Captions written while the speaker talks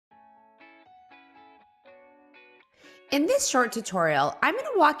In this short tutorial, I'm going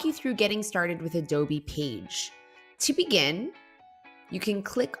to walk you through getting started with Adobe Page. To begin, you can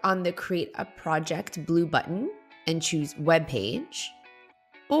click on the Create a Project blue button and choose Web Page,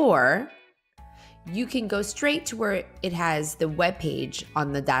 or you can go straight to where it has the web page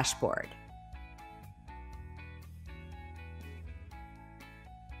on the dashboard.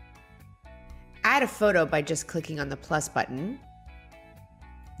 Add a photo by just clicking on the plus button.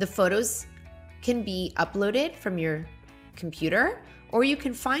 The photos can be uploaded from your computer, or you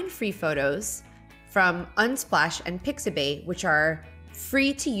can find free photos from Unsplash and Pixabay, which are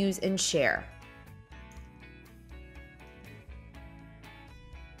free to use and share.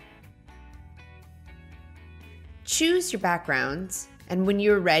 Choose your backgrounds, and when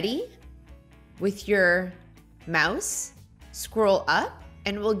you're ready, with your mouse, scroll up,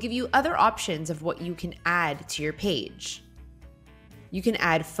 and it will give you other options of what you can add to your page. You can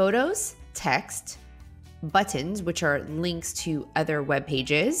add photos, text, buttons, which are links to other web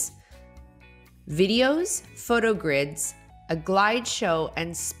pages, videos, photo grids, a glide show,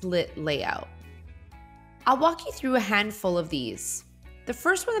 and split layout. I'll walk you through a handful of these. The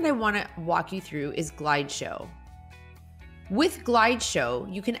first one that I want to walk you through is glide show. With glide show,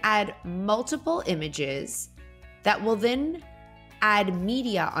 you can add multiple images that will then add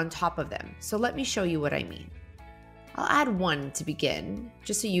media on top of them. So let me show you what I mean. I'll add one to begin,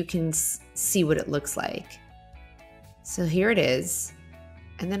 just so you can see what it looks like. So here it is.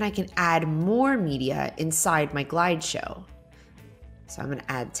 And then I can add more media inside my glide show. So I'm gonna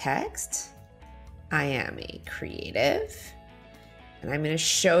add text. I am a creative. And I'm gonna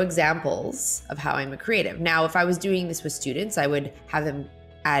show examples of how I'm a creative. Now, if I was doing this with students, I would have them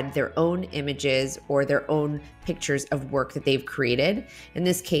add their own images or their own pictures of work that they've created. In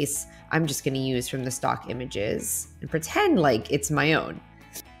this case, I'm just going to use from the stock images and pretend like it's my own.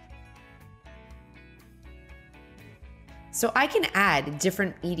 So I can add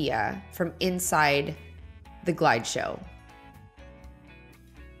different media from inside the glide show.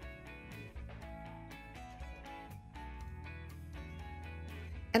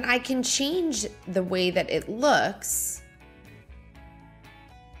 And I can change the way that it looks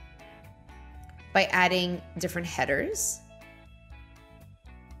by adding different headers,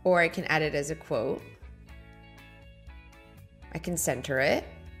 or I can add it as a quote. I can center it.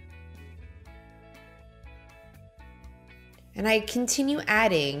 And I continue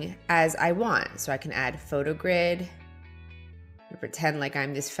adding as I want. So I can add photo grid, and pretend like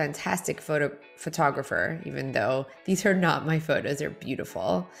I'm this fantastic photographer, even though these are not my photos, they're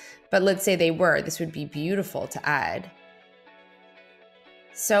beautiful. But let's say they were, this would be beautiful to add.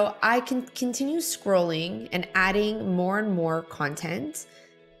 So I can continue scrolling and adding more and more content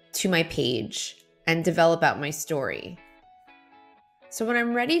to my page and develop out my story. So when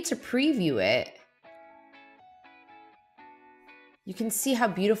I'm ready to preview it, you can see how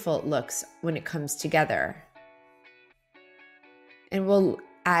beautiful it looks when it comes together. And we'll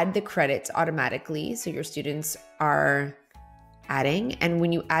add the credits automatically, so your students are adding. And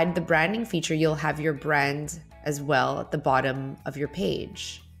when you add the branding feature, you'll have your brand as well at the bottom of your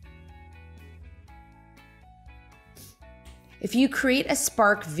page. If you create a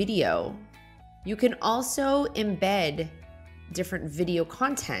Spark video, you can also embed different video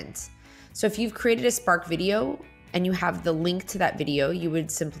content. So if you've created a Spark video and you have the link to that video, you would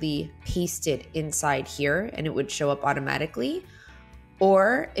simply paste it inside here and it would show up automatically.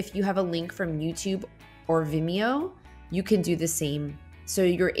 Or if you have a link from YouTube or Vimeo, you can do the same. So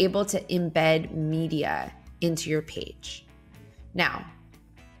you're able to embed media into your page. Now,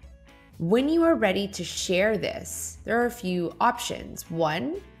 when you are ready to share this, there are a few options.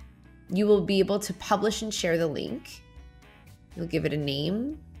 One, you will be able to publish and share the link. You'll give it a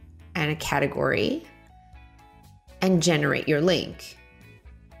name and a category and generate your link.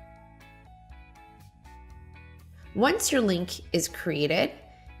 Once your link is created,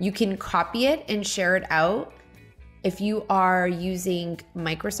 you can copy it and share it out. If you are using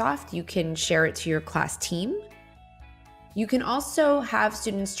Microsoft, you can share it to your class team. You can also have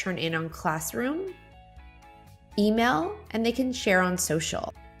students turn in on Classroom, email, and they can share on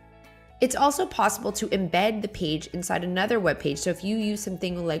social. It's also possible to embed the page inside another web page. So if you use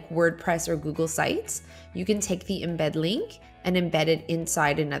something like WordPress or Google Sites, you can take the embed link and embed it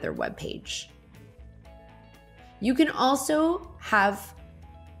inside another web page. You can also have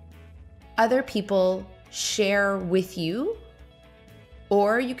other people share with you,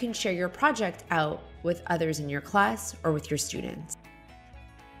 or you can share your project out with others in your class or with your students.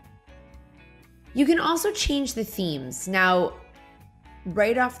 You can also change the themes. Now,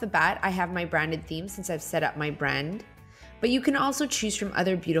 right off the bat, I have my branded theme since I've set up my brand, but you can also choose from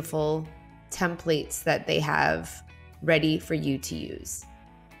other beautiful templates that they have ready for you to use.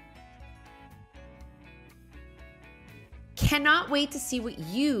 Cannot wait to see what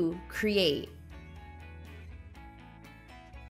you create